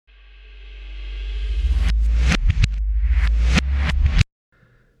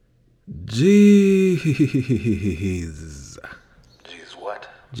Jeez. Jeez, what?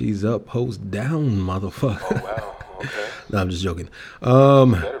 G's up, hoes down, motherfucker. Oh, wow. Okay. No, I'm just joking.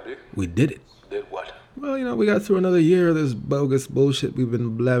 Better be. We did it. Did what? Well, we got through another year of this bogus bullshit we've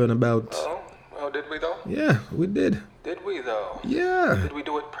been blabbing about. Oh, did we though? Yeah, we did. Did we though? Yeah. Did we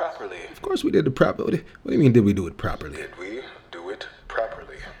do it properly? Of course we did it properly. What do you mean, did we do it properly? Did we do it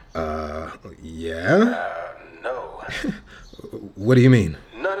properly? Yeah? No. What do you mean?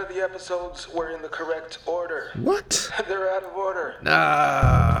 None of the episodes were in the correct order. What? They're out of order.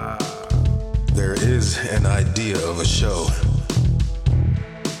 Nah. There is an idea of a show,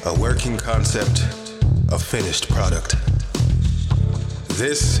 a working concept, a finished product.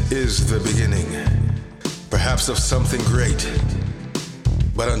 This is the beginning, perhaps of something great.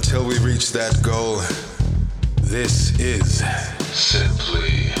 But until we reach that goal, this is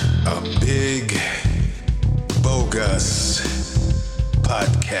simply a big, bogus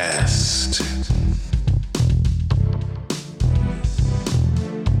podcast.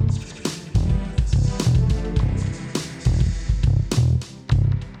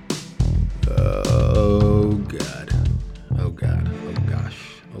 Oh, God. Oh, God. Oh, gosh.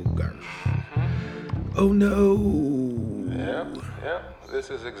 Oh, gosh. Oh, no. Yeah. This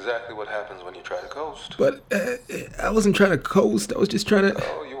is exactly what happens when you try to coast. But I wasn't trying to coast. I was just trying to...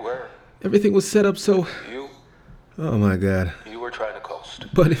 Oh, you were. Everything was set up so... Oh, my God. You were trying to coast.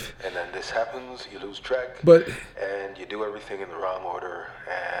 But if... And then this happens, you lose track. But... And you do everything in the wrong order,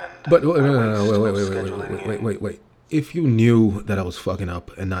 and... But, no, wait. If you knew that I was fucking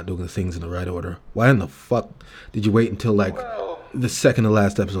up and not doing the things in the right order, why in the fuck did you wait until, the second to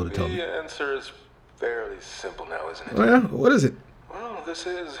last episode to tell me? The answer is fairly simple now, isn't it? Oh, yeah? What is it? Well, this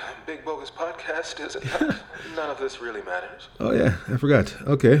is Big Bogus Podcast, is it not? None of this really matters. Oh, yeah, I forgot.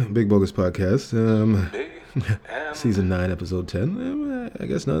 Okay, Big Bogus Podcast. Big and... Season 9, Episode 10. I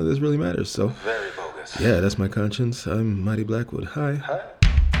guess none of this really matters, so... Very bogus. Yeah, that's my conscience. I'm Mighty Blackwood. Hi.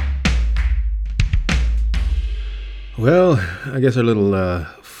 Well, I guess our little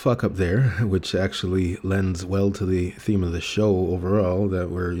fuck up there, which actually lends well to the theme of the show overall,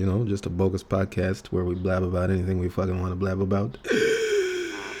 that we're, just a bogus podcast where we blab about anything we fucking want to blab about.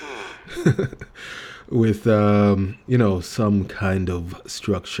 With, some kind of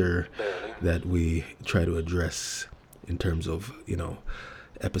structure that we try to address in terms of,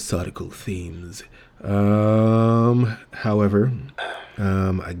 episodical themes. However,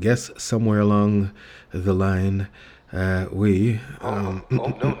 I guess somewhere along the line, we... No,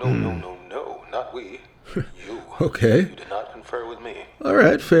 not we. You. Okay. You did not confer with me. All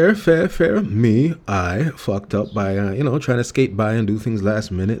right, fair. I fucked up by, trying to skate by and do things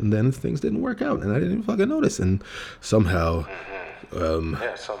last minute, and then things didn't work out, and I didn't fucking notice, and somehow...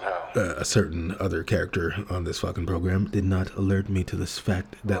 a certain other character on this fucking program did not alert me to this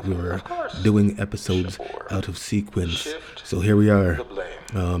fact that we were doing episodes out of sequence. So here we are.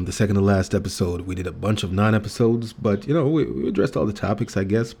 The second to last episode, we did a bunch of non-episodes, but, we addressed all the topics, I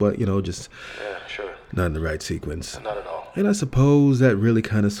guess, but, just not in the right sequence. Not at all. And I suppose that really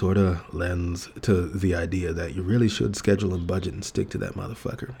kind of sort of lends to the idea that you really should schedule and budget and stick to that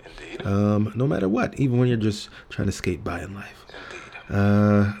motherfucker. Indeed. No matter what, even when you're just trying to skate by in life.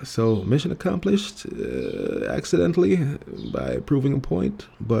 So mission accomplished accidentally by proving a point,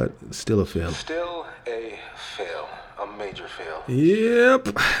 but still a fail. Still a fail. A major fail.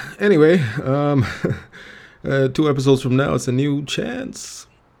 Yep. Anyway, 2 episodes from now, it's a new chance.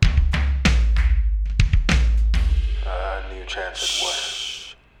 New chance at what?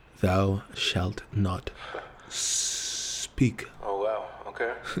 Shh. Thou shalt not speak. Oh, wow.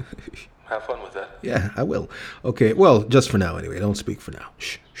 Okay. Have fun with that. Yeah, I will. Okay, well, just for now anyway. Don't speak for now.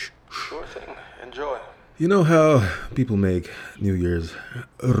 Shh. Sure thing. Enjoy. You know how people make New Year's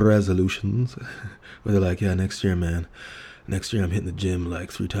resolutions? Where they're like, yeah, next year, man. Next year I'm hitting the gym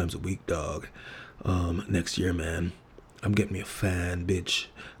like 3 times a week, dog. Next year, man, I'm getting me a fan, bitch.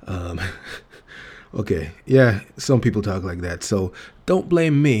 Okay, yeah, some people talk like that, so don't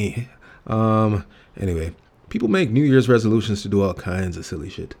blame me. Anyway, people make New Year's resolutions to do all kinds of silly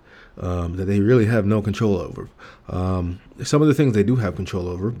shit. That they really have no control over. Some of the things they do have control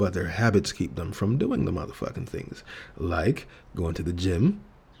over, but their habits keep them from doing the motherfucking things. Like going to the gym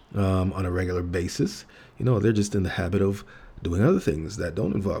on a regular basis. They're just in the habit of doing other things that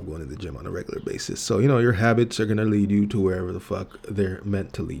don't involve going to the gym on a regular basis. So, your habits are going to lead you to wherever the fuck they're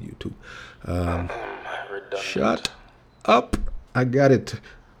meant to lead you to. Shut up. I got it.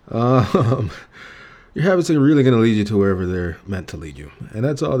 Your habits are really going to lead you to wherever they're meant to lead you. And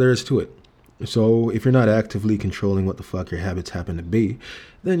that's all there is to it. So if you're not actively controlling what the fuck your habits happen to be,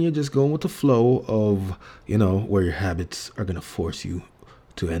 then you're just going with the flow of, where your habits are going to force you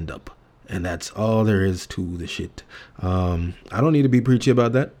to end up And that's all there is to the shit. I don't need to be preachy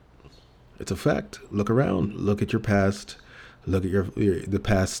about that. It's a fact. Look around. Look at your past. Look at the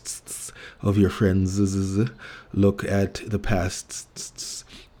pasts of your friends. Look at the pasts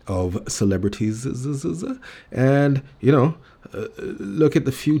of celebrities. And, look at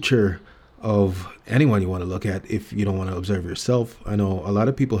the future of anyone you want to look at if you don't want to observe yourself. I know a lot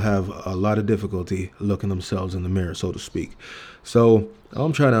of people have a lot of difficulty looking themselves in the mirror, so to speak. So all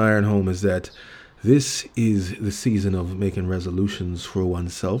I'm trying to iron home is that this is the season of making resolutions for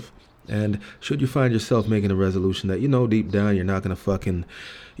oneself. And should you find yourself making a resolution that deep down you're not going to fucking,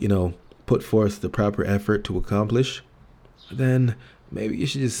 put forth the proper effort to accomplish, then maybe you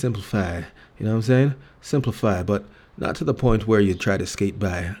should just simplify. You know what I'm saying? Simplify, but not to the point where you try to skate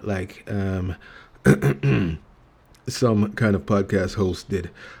by like some kind of podcast host did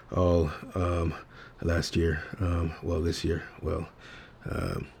all last year. This year.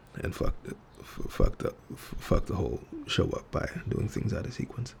 And fuck the whole show up by doing things out of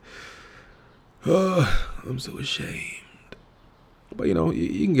sequence. I'm so ashamed. But you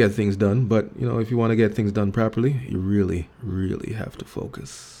can get things done. But if you want to get things done properly, you really, really have to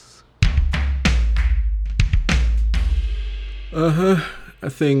focus. I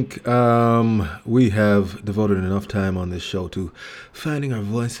think we have devoted enough time on this show to finding our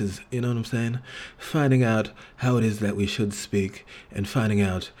voices, you know what I'm saying? Finding out how it is that we should speak and finding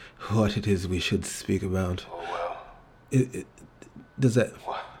out what it is we should speak about. Oh, wow. Does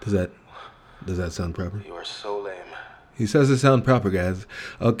that sound proper? You are so lame. He says it sound proper, guys.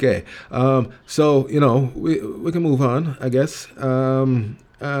 Okay. So, we can move on, I guess. One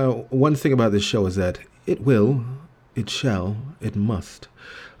thing about this show is that it will, it shall, it must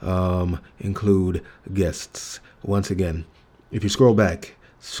include guests. Once again, if you scroll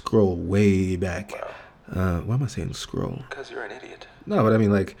way back. Wow. Why am I saying scroll? Because you're an idiot. No, but I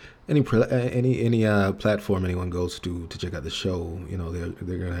mean like any platform anyone goes to check out the show,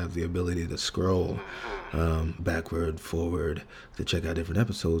 they're gonna have the ability to scroll backward, forward to check out different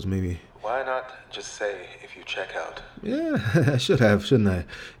episodes. Maybe. Why not just say if you check out? Yeah, I should have, shouldn't I?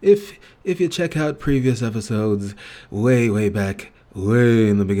 If you check out previous episodes way back, way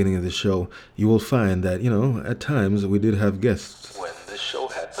in the beginning of the show, you will find that, at times we did have guests. When the show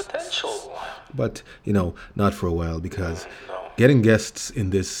had potential. But, not for a while because No. getting guests in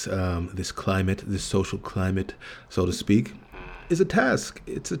this this climate, this social climate, so to speak, is a task.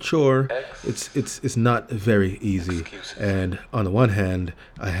 It's a chore. It's not very easy. Excuses. And on the one hand,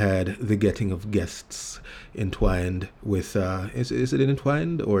 I had the getting of guests entwined with is it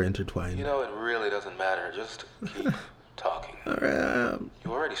entwined or intertwined? It really doesn't matter. Just keep talking. All right.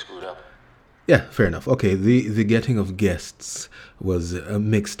 You already screwed up. Yeah, fair enough. Okay, the getting of guests was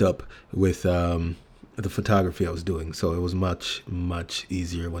mixed up with the photography I was doing, so it was much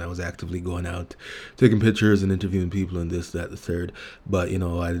easier when I was actively going out, taking pictures and interviewing people and this, that, the third. But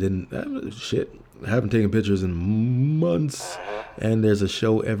I didn't. I haven't taken pictures in months, and there's a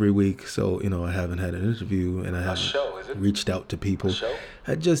show every week, so I haven't had an interview and I haven't reached out to people. A show?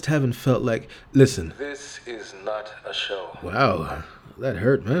 I just haven't felt like. Listen. This is not a show. Wow. That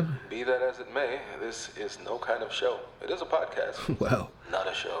hurt, man. Be that as it may, this is no kind of show. It is a podcast. Wow. Not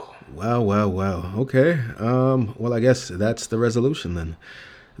a show. Wow. Okay. Well, I guess that's the resolution then.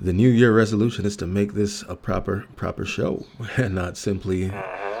 The New Year resolution is to make this a proper show and not simply.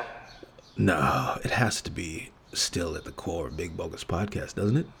 No, it has to be still at the core Big Bogus Podcast,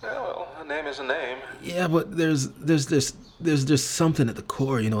 doesn't it? Yeah, well, a name is a name. Yeah, but there's just something at the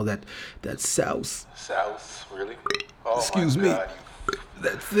core, that South. South, really? Oh, Excuse my me. God,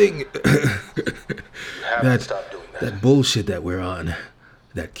 That thing. you haven't stopped doing that. That bullshit that we're on,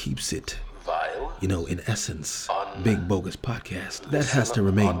 that keeps it, Vile? in essence, Big Bogus Podcast. That has to Unlistenable-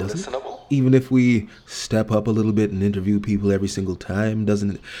 remain, doesn't it? unlistenable? Even if we step up a little bit and interview people every single time,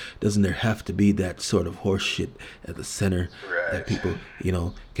 doesn't there have to be that sort of horse shit at the center Right. that people,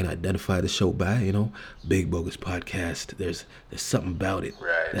 can identify the show by, Big Bogus Podcast. There's something about it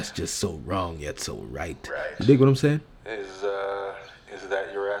Right. that's just so wrong yet so right. Right. You dig what I'm saying? Is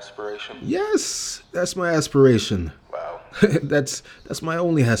that your aspiration? Yes, that's my aspiration. Wow. That's my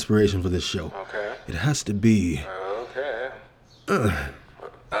only aspiration for this show. Okay. It has to be. Okay.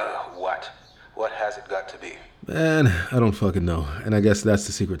 What? What has it got to be? Man, I don't fucking know. And I guess that's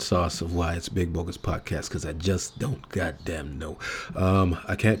the secret sauce of why it's Big Bogus Podcast, because I just don't goddamn know.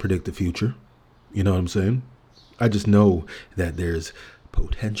 I can't predict the future. You know what I'm saying? I just know that there's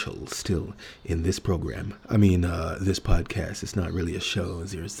potential still in this program. I mean, this podcast. It's not really a show,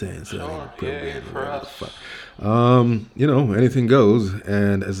 as you're saying. So Sure, program, for whatever the us. fuck. You know, anything goes,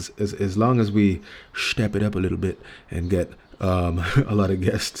 and as long as we step it up a little bit and get a lot of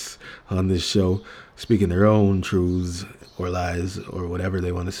guests on this show speaking their own truths or lies or whatever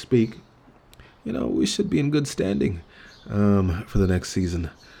they want to speak, you know, we should be in good standing for the next season.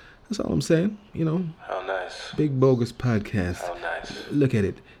 That's all I'm saying. You know, How nice. Big Bogus Podcast. How nice. Look at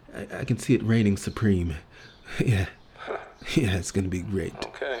it. I can see it reigning supreme. Yeah. Yeah, it's going to be great.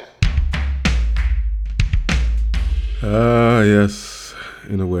 Okay. Yes.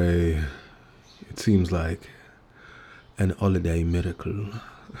 In a way, it seems like an holiday miracle.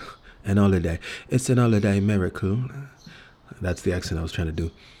 An holiday. It's an holiday miracle. That's the accent I was trying to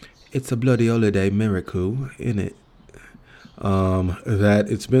do. It's a bloody holiday miracle, innit? That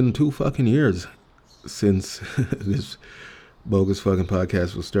it's been 2 fucking years since this bogus fucking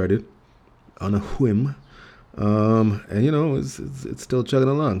podcast was started on a whim. And you know, it's still chugging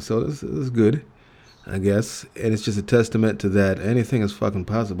along, so this is good, I guess. And it's just a testament to that anything is fucking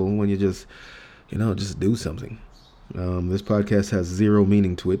possible when you just do something. This podcast has zero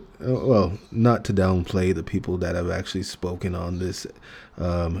meaning to it. Well, not to downplay the people that have actually spoken on this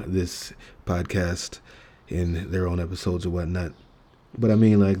podcast in their own episodes or whatnot. But I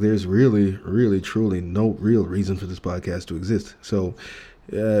mean, like, there's really, really, truly no real reason for this podcast to exist. So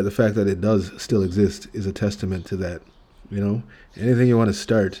the fact that it does still exist is a testament to that. You know, anything you want to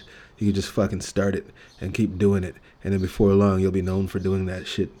start, you can just fucking start it and keep doing it. And then before long, you'll be known for doing that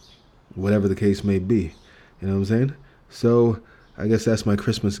shit, whatever the case may be. You know what I'm saying? So I guess that's my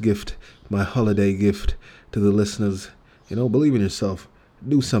Christmas gift, my holiday gift to the listeners. You know, believe in yourself.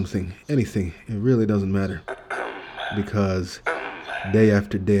 Do something, anything. It really doesn't matter. Because day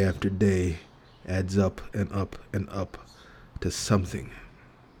after day after day adds up and up and up to something.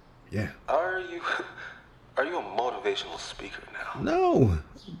 Yeah. Are you a motivational speaker now? No,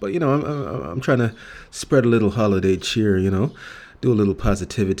 but you know, I'm trying to spread a little holiday cheer, you know, do a little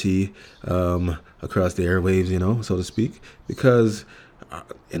positivity across the airwaves, you know, so to speak, because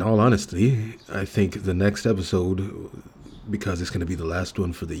in all honesty, I think the next episode, because it's going to be the last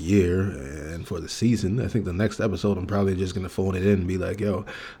one for the year and for the season, I think the next episode I'm probably just going to phone it in and be like, yo,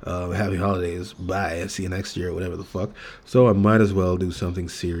 happy holidays, bye, see you next year, whatever the fuck. So I might as well do something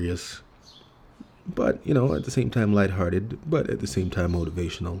serious, but, you know, at the same time lighthearted, but at the same time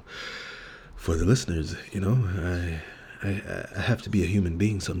motivational for the listeners. You know, I have to be a human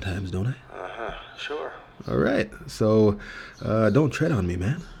being sometimes, don't I? Sure. All right, so don't tread on me,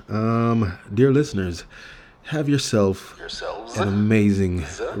 man. Dear listeners, have yourselves an amazing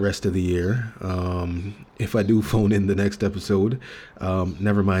rest of the year. If I do phone in the next episode,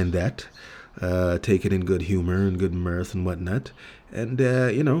 never mind that. Take it in good humor and good mirth and whatnot. And,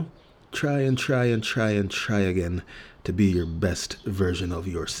 you know, try again to be your best version of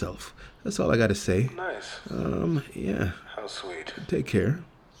yourself. That's all I got to say. Nice. Yeah. How sweet. Take care.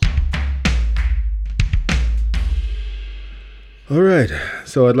 All right,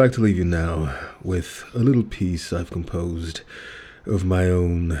 so I'd like to leave you now with a little piece I've composed of my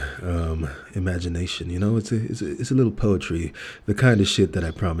own imagination. You know, it's a little poetry, the kind of shit that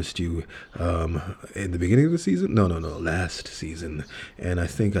I promised you in the beginning of the season. No, last season. And I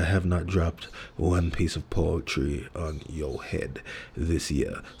think I have not dropped one piece of poetry on your head this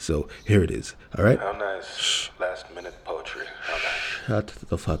year. So here it is. All right. How nice. Last minute poetry. How nice. Shut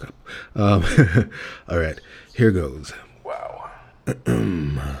the fuck up. All right, here goes. Wow.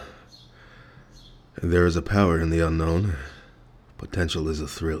 There is a power in the unknown. Potential is a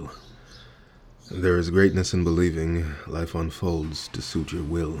thrill. There is greatness in believing life unfolds to suit your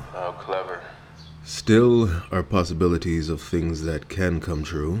will. How clever. Still are possibilities of things that can come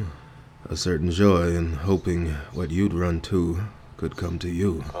true. A certain joy in hoping what you'd run to could come to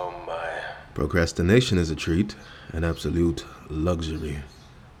you. Oh my. Procrastination is a treat, an absolute luxury.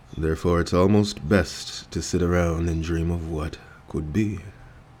 Therefore, it's almost best to sit around and dream of what could be.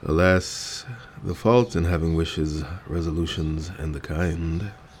 Alas, the fault in having wishes, resolutions, and the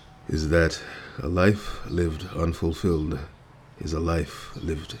kind is that a life lived unfulfilled is a life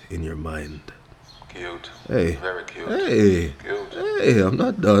lived in your mind. Cute. Hey. Very cute. Hey. Cute. Hey, I'm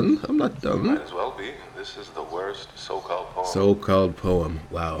not done. Might as well be. This is the worst so-called poem. So-called poem.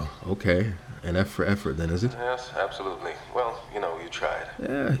 Wow. Okay. An F for effort then, is it? Yes, absolutely. Well, you know, you tried.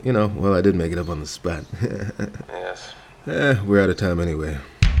 Yeah, you know, well, I did make it up on the spot. Yes. We're out of time anyway.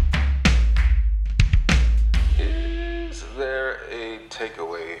 Is there a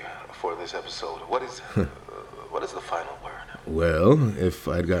takeaway for this episode? What is the final word? Well, if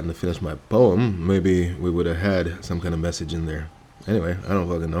I'd gotten to finish my poem, maybe we would have had some kind of message in there. Anyway, I don't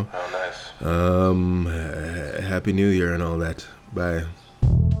fucking know. Oh, nice. Happy New Year and all that. Bye.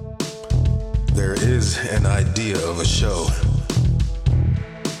 There is an idea of a show,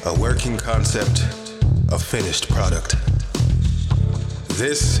 a working concept, a finished product.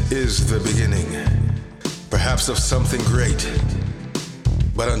 This is the beginning, perhaps of something great.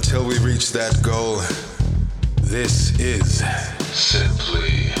 But until we reach that goal, this is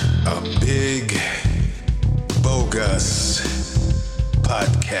simply a big, bogus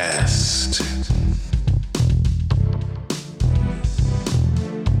podcast.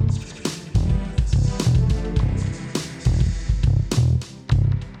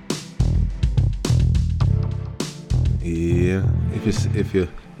 Yeah, if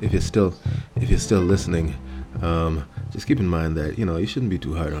you're still listening, just keep in mind that you shouldn't be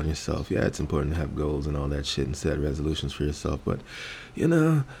too hard on yourself. Yeah, it's important to have goals and all that shit and set resolutions for yourself, but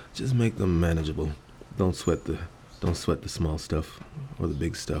just make them manageable. Don't sweat the small stuff or the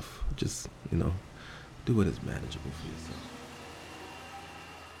big stuff. Just do what is manageable for yourself.